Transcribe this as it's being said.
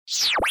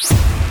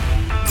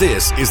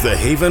This is the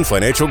Haven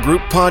Financial Group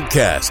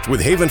podcast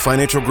with Haven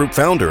Financial Group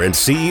founder and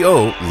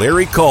CEO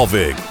Larry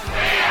Colvig.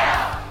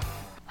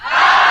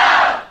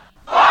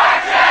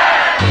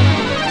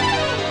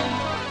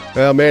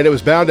 Well, man, it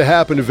was bound to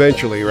happen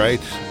eventually, right?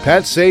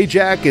 Pat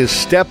Sajak is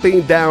stepping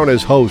down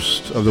as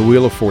host of the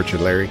Wheel of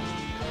Fortune, Larry,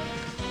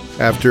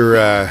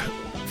 after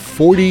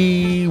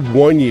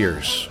 41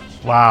 years.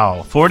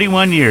 Wow,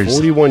 41 years.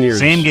 41 years.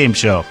 Same game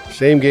show.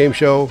 Same game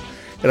show.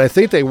 And I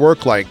think they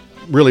work like,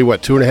 really,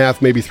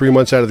 2.5, maybe 3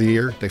 months out of the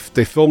year. They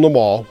filmed them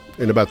all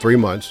in about 3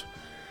 months.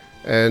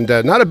 And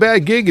not a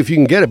bad gig if you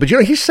can get it. But,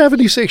 he's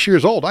 76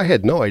 years old. I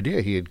had no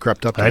idea he had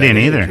crept up to I that didn't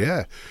age. either.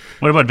 Yeah.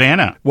 What about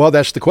Vanna? Well,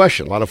 that's the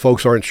question. A lot of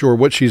folks aren't sure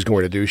what she's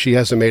going to do. She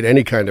hasn't made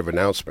any kind of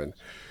announcement.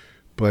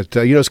 But,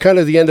 it's kind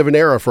of the end of an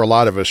era for a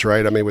lot of us,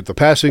 right? I mean, with the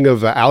passing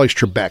of Alex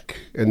Trebek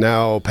and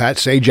now Pat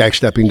Sajak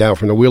stepping down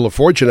from the Wheel of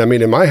Fortune. I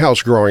mean, in my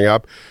house growing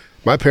up,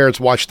 my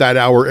parents watched that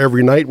hour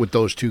every night with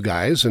those two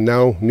guys, and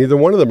now neither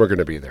one of them are going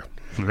to be there.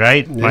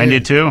 Right. Mine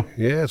did too.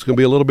 Yeah, it's going to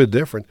be a little bit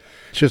different.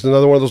 It's just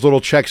another one of those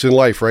little checks in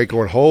life, right?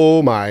 Going,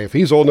 oh my, if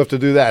he's old enough to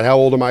do that, how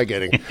old am I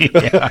getting?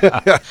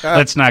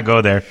 Let's not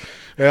go there.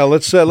 Yeah,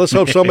 let's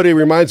hope somebody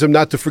reminds him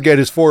not to forget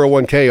his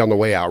 401K on the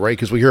way out, right?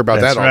 Because we hear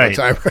about that all the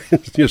time.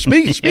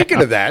 Right?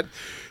 Speaking of that,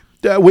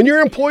 when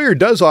your employer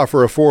does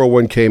offer a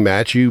 401K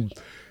match,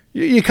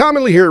 you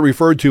commonly hear it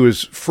referred to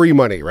as free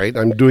money, right?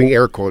 I'm doing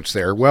air quotes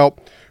there. Well,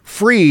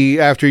 free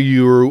after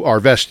you are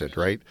vested,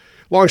 right?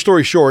 Long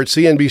story short,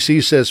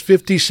 CNBC says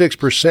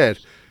 56%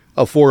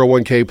 of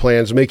 401k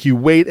plans make you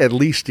wait at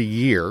least a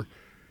year,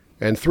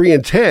 and 3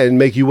 in 10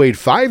 make you wait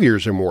 5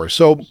 years or more.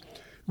 So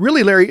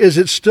really, Larry, is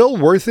it still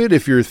worth it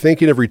if you're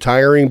thinking of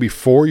retiring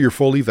before you're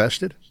fully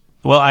vested?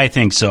 Well, I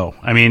think so.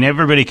 I mean,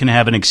 everybody can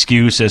have an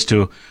excuse as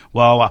to,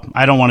 well,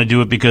 I don't want to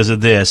do it because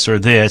of this or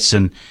this.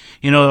 And,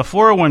 a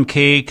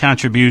 401k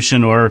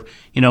contribution, or,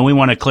 we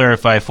want to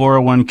clarify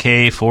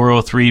 401k,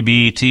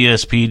 403b,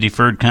 TSP,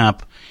 deferred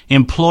comp,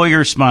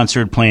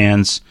 employer-sponsored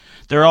plans.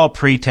 They're all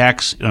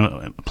pre-tax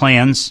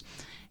plans,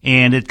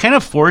 and it kind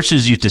of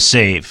forces you to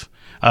save.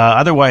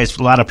 Otherwise,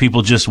 a lot of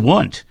people just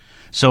won't.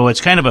 So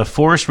it's kind of a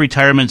forced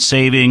retirement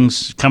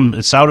savings.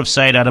 It's out of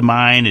sight, out of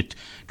mind. It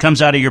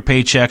comes out of your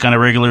paycheck on a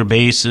regular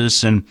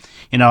basis. And,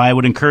 I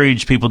would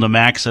encourage people to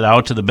max it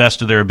out to the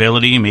best of their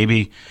ability.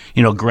 Maybe,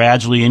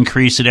 gradually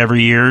increase it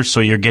every year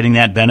so you're getting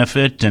that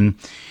benefit. And,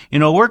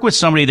 work with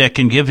somebody that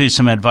can give you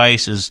some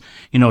advice is,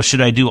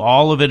 should I do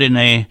all of it in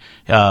a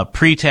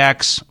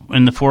pre-tax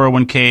in the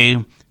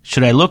 401k?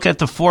 Should I look at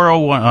the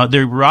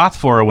the Roth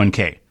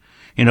 401k,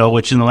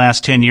 which in the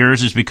last 10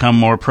 years has become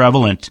more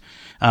prevalent?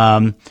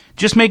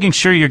 Just making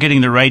sure you're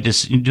getting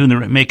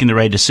making the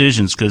right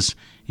decisions, because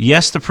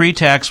yes, the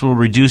pre-tax will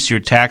reduce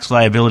your tax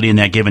liability in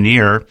that given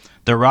year.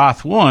 The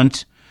Roth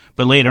won't,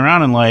 but later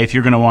on in life,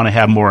 you're going to want to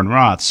have more in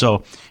Roth.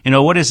 So,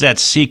 what is that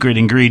secret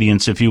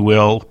ingredients, if you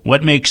will?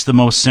 What makes the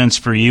most sense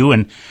for you?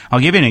 And I'll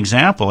give you an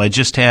example. I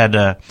just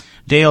had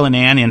Dale and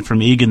Ann in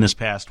from Egan this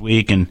past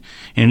week, and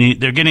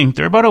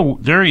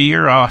they're a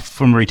year off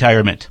from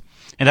retirement.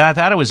 And I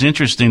thought it was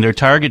interesting. Their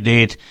target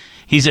date.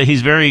 He's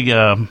very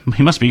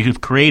he must be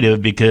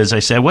creative, because I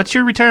said, "What's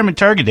your retirement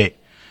target date?"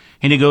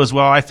 And he goes,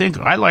 "Well, I think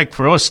I'd like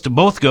for us to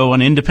both go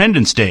on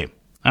Independence Day."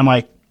 I'm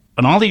like,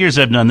 in all the years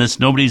I've done this,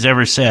 nobody's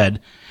ever said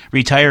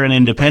retire on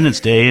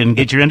Independence Day and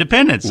get your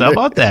independence. How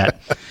about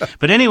that?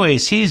 But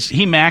anyways,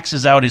 he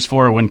maxes out his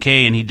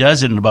 401k, and he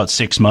does it in about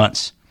 6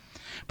 months.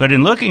 But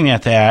in looking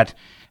at that,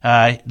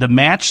 the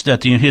match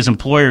that his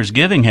employer is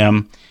giving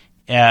him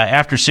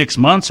after 6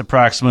 months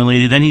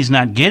approximately, then he's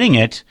not getting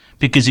it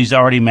because he's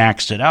already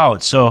maxed it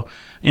out. So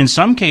in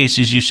some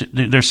cases,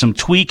 there's some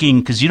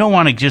tweaking, because you don't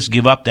want to just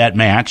give up that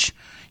match.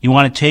 You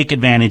want to take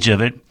advantage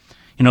of it.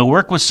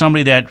 Work with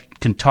somebody that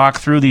can talk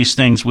through these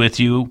things with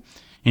you.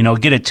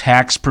 Get a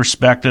tax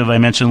perspective. I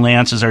mentioned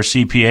Lance as our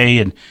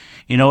CPA, and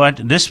you know what?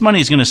 This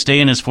money is going to stay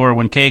in his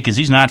 401k because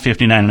he's not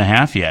 59 and a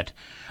half yet.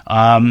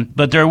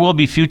 But there will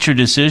be future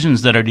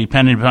decisions that are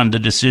dependent upon the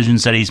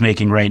decisions that he's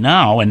making right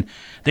now. And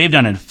they've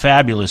done a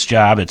fabulous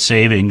job at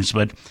savings,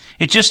 but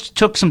it just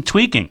took some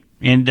tweaking.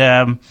 And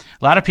a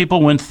lot of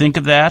people wouldn't think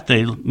of that.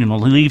 They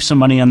leave some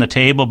money on the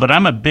table. But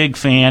I'm a big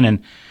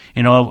fan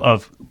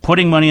of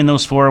putting money in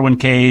those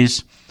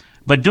 401ks,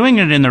 but doing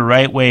it in the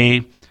right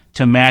way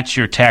to match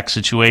your tax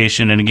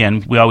situation. And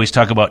again, we always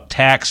talk about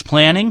tax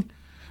planning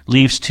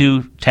leads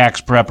to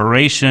tax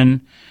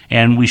preparation,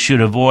 and we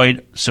should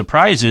avoid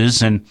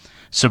surprises. And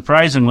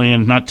surprisingly,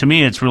 and not to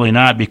me, it's really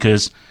not,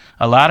 because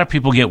a lot of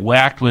people get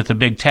whacked with a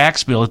big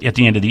tax bill at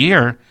the end of the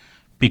year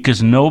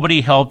because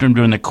nobody helped them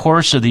during the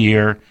course of the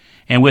year.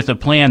 And with a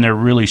plan, there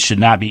really should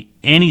not be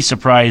any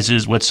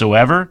surprises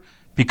whatsoever,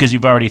 because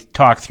you've already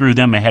talked through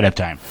them ahead of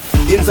time.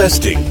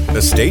 Investing,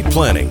 estate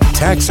planning,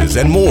 taxes,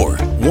 and more.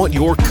 Want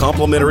your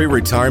complimentary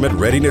retirement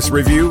readiness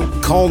review?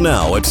 Call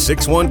now at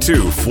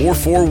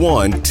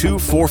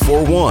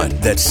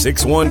 612-441-2441. That's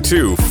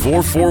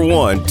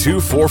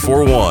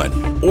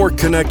 612-441-2441. Or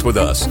connect with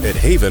us at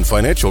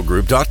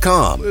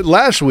havenfinancialgroup.com.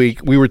 Last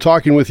week, we were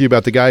talking with you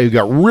about the guy who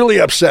got really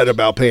upset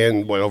about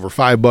paying over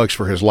 $5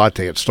 for his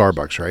latte at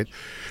Starbucks, right?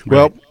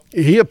 Well,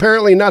 he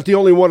apparently not the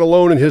only one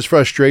alone in his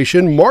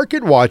frustration.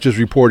 MarketWatch is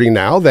reporting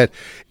now that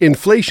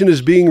inflation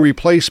is being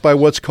replaced by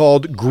what's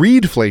called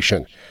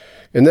greedflation.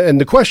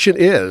 And the question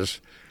is,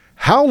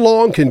 how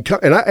long can,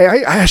 and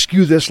I asked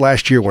you this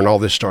last year when all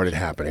this started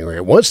happening,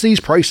 right? Once these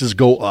prices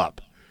go up,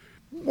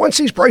 are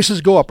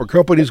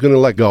companies going to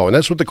let go? And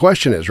that's what the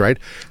question is, right?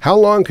 How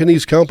long can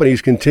these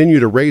companies continue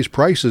to raise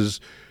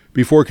prices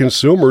before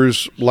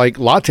consumers like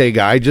Latte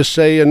Guy just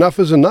say enough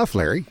is enough,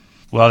 Larry?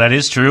 Well, that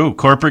is true.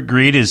 Corporate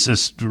greed is a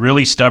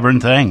really stubborn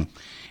thing.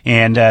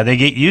 And they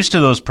get used to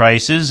those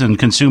prices, and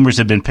consumers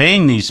have been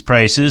paying these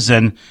prices,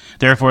 and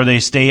therefore they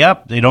stay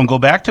up. They don't go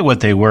back to what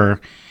they were.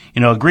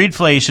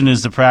 Greedflation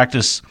is the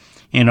practice,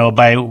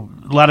 by a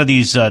lot of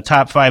these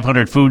top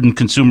 500 food and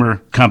consumer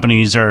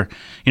companies are,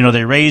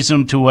 they raise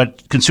them to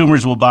what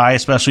consumers will buy,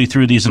 especially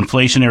through these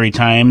inflationary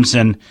times.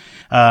 And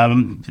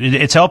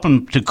it's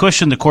helping to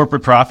cushion the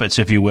corporate profits,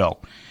 if you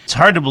will. It's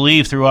hard to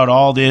believe throughout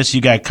all this,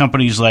 you got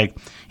companies like,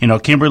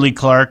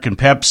 Kimberly-Clark and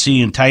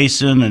Pepsi and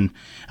Tyson and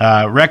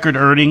record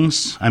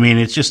earnings. I mean,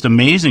 it's just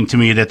amazing to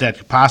me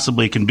that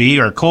possibly can be.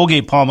 Or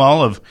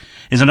Colgate-Palmolive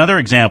is another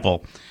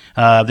example.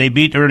 They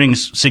beat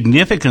earnings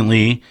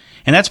significantly,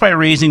 and that's by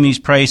raising these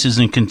prices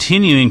and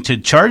continuing to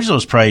charge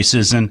those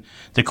prices. And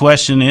the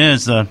question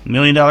is, the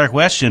million-dollar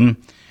question,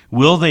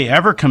 will they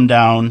ever come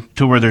down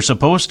to where they're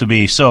supposed to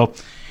be? So,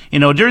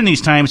 during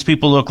these times,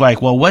 people look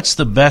like, well, what's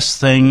the best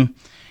thing?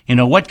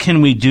 What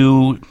can we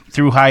do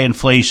through high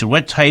inflation?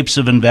 What types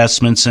of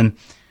investments? And,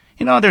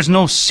 there's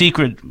no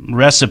secret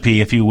recipe,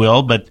 if you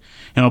will, but,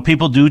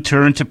 people do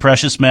turn to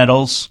precious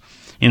metals,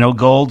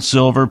 gold,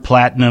 silver,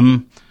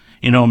 platinum,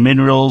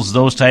 minerals,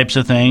 those types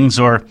of things.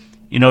 Or,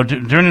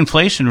 during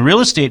inflation,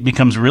 real estate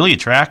becomes really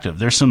attractive.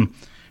 There's some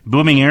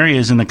booming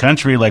areas in the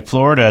country like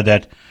Florida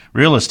that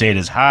real estate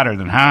is hotter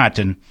than hot.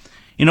 And,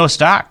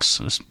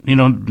 stocks,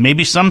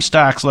 maybe some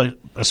stocks, like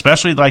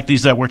especially like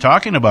these that we're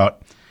talking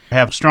about,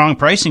 have strong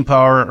pricing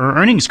power or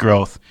earnings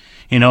growth.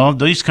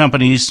 These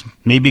companies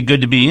may be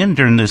good to be in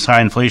during this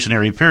high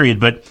inflationary period,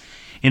 but,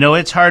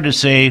 it's hard to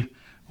say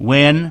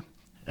when.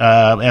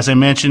 As I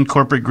mentioned,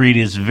 corporate greed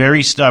is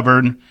very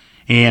stubborn,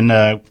 and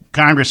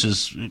Congress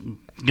is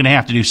going to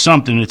have to do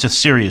something. It's a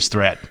serious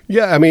threat.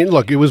 Yeah, I mean,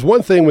 look, it was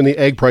one thing when the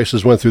egg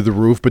prices went through the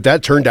roof, but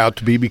that turned out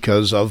to be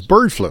because of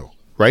bird flu,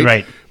 right?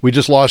 Right. We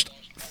just lost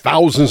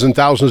thousands and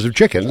thousands of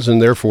chickens,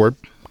 and therefore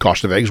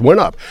cost of eggs went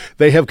up.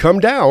 They have come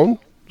down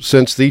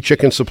since the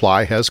chicken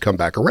supply has come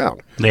back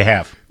around. They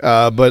have.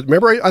 But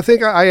remember, I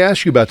think I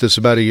asked you about this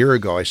about a year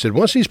ago. I said,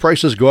 once these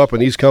prices go up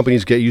and these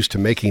companies get used to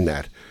making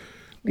that,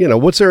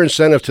 what's their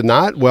incentive to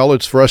not? Well,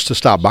 it's for us to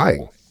stop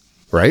buying,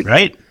 right?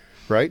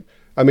 Right.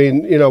 I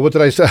mean, what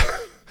did I say?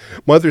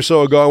 A month or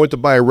so ago, I went to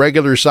buy a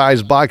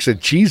regular-sized box of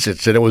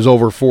Cheez-Its, and it was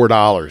over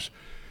 $4.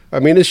 I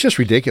mean, it's just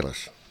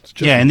ridiculous.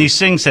 And these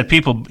things that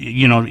people,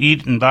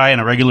 eat and buy on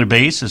a regular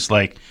basis,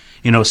 like,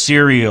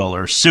 cereal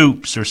or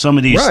soups or some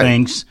of these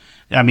things,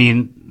 I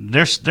mean,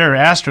 they're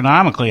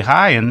astronomically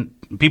high, and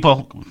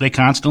people, they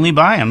constantly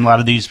buy them, a lot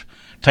of these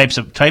types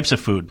of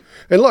food.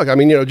 And look, I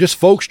mean, just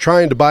folks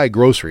trying to buy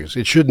groceries,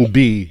 it shouldn't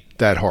be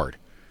that hard.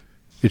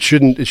 It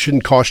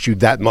shouldn't cost you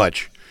that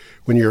much.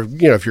 When you're,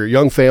 if you're a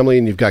young family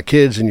and you've got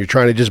kids and you're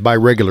trying to just buy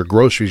regular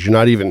groceries, you're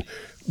not even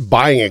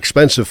buying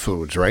expensive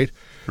foods, right?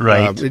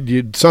 Right.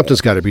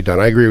 Something's got to be done.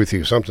 I agree with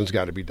you. Something's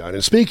got to be done.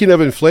 And speaking of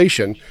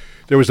inflation,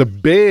 there was a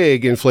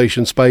big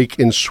inflation spike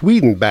in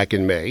Sweden back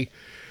in May.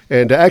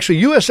 And actually,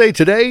 USA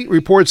Today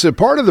reports that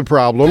part of the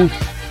problem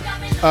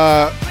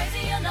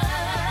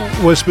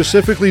was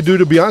specifically due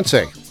to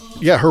Beyonce.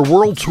 Yeah, her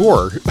world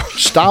tour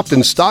stopped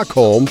in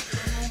Stockholm.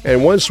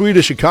 And one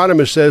Swedish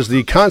economist says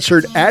the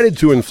concert added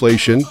to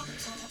inflation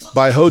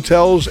by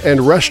hotels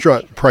and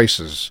restaurant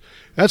prices.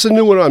 That's a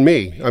new one on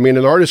me. I mean,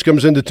 an artist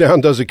comes into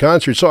town, does a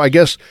concert. So I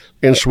guess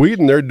in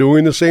Sweden, they're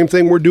doing the same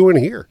thing we're doing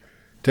here,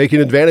 taking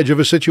advantage of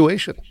a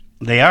situation.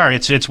 They are.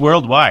 It's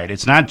worldwide.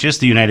 It's not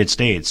just the United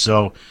States.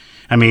 So,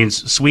 I mean,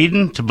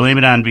 Sweden, to blame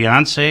it on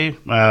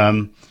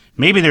Beyonce,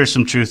 maybe there's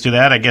some truth to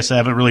that. I guess I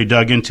haven't really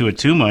dug into it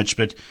too much.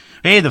 But,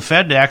 hey, the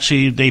Fed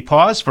actually, they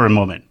paused for a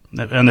moment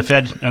on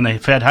the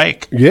Fed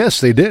hike. Yes,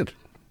 they did.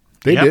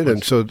 They did.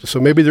 And so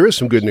maybe there is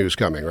some good news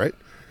coming, right?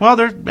 Well,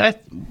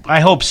 I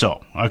hope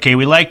so. Okay,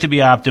 we like to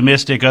be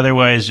optimistic.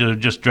 Otherwise, you'll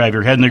just drive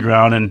your head in the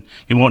ground and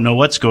you won't know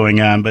what's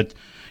going on. But,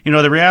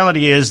 the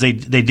reality is they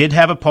did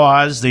have a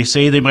pause. They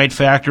say they might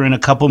factor in a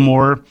couple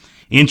more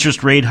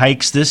interest rate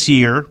hikes this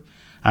year.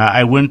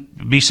 I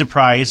wouldn't be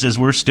surprised, as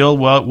we're still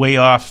way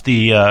off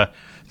the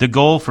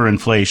goal for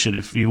inflation,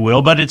 if you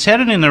will. But it's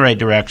headed in the right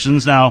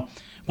directions. Now,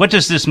 what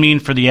does this mean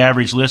for the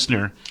average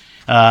listener?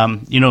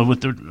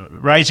 With the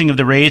rising of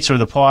the rates or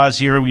the pause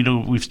here,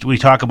 we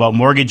talk about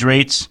mortgage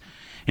rates.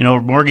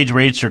 Mortgage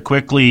rates are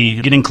quickly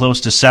getting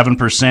close to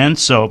 7%.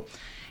 So,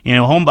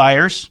 home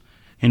buyers,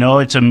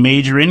 it's a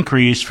major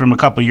increase from a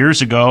couple of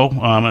years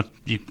ago.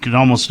 You could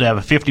almost have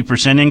a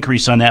 50%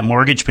 increase on that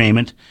mortgage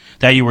payment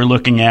that you were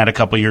looking at a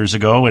couple of years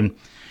ago. And,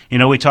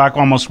 we talk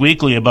almost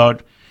weekly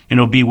about,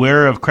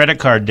 beware of credit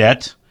card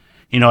debt.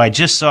 I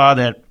just saw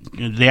that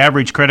the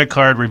average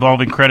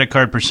revolving credit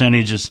card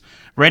percentage is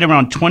right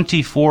around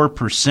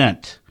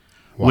 24%.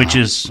 Wow. Which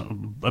is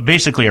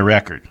basically a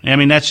record. I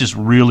mean, that's just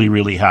really,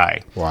 really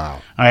high.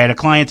 Wow. I had a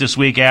client this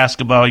week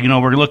ask about,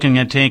 we're looking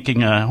at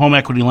taking a home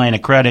equity line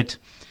of credit,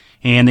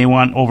 and they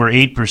want over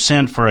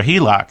 8% for a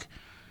HELOC.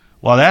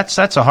 Well, that's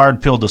a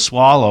hard pill to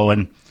swallow,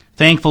 and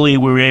thankfully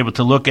we were able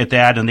to look at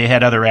that, and they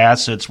had other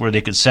assets where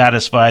they could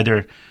satisfy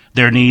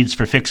their needs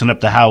for fixing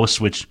up the house,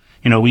 which,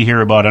 we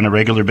hear about on a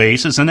regular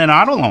basis, and then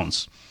auto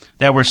loans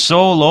that were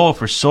so low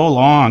for so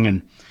long,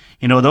 and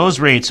those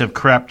rates have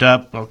crept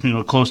up,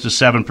 close to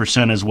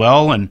 7% as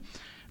well, and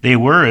they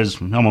were as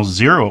almost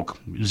zero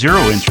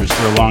interest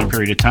for a long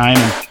period of time.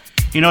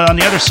 And, on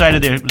the other side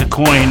of the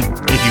coin,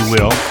 if you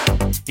will,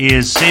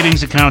 is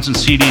savings accounts and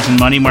CDs and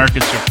money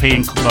markets are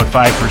paying about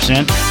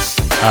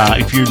 5%.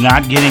 If you're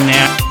not getting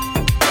that,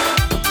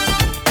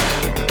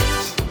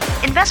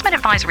 Investment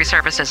advisory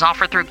services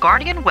offered through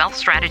Guardian Wealth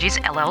Strategies,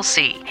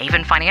 LLC.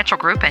 Haven Financial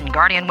Group and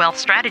Guardian Wealth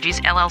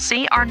Strategies,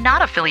 LLC are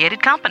not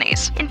affiliated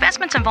companies.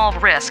 Investments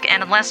involve risk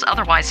and, unless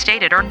otherwise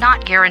stated, are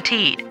not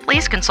guaranteed.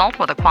 Please consult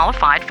with a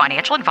qualified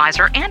financial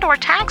advisor and/or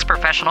tax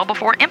professional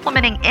before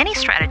implementing any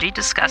strategy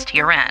discussed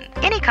herein.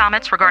 Any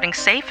comments regarding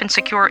safe and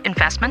secure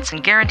investments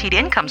and guaranteed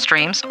income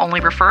streams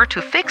only refer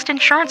to fixed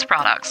insurance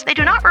products. They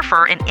do not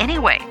refer in any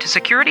way to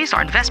securities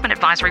or investment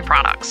advisory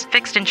products.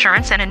 Fixed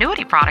insurance and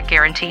annuity product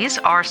guarantees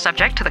are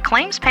subject to the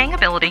claims paying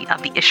ability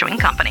of the issuing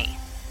company.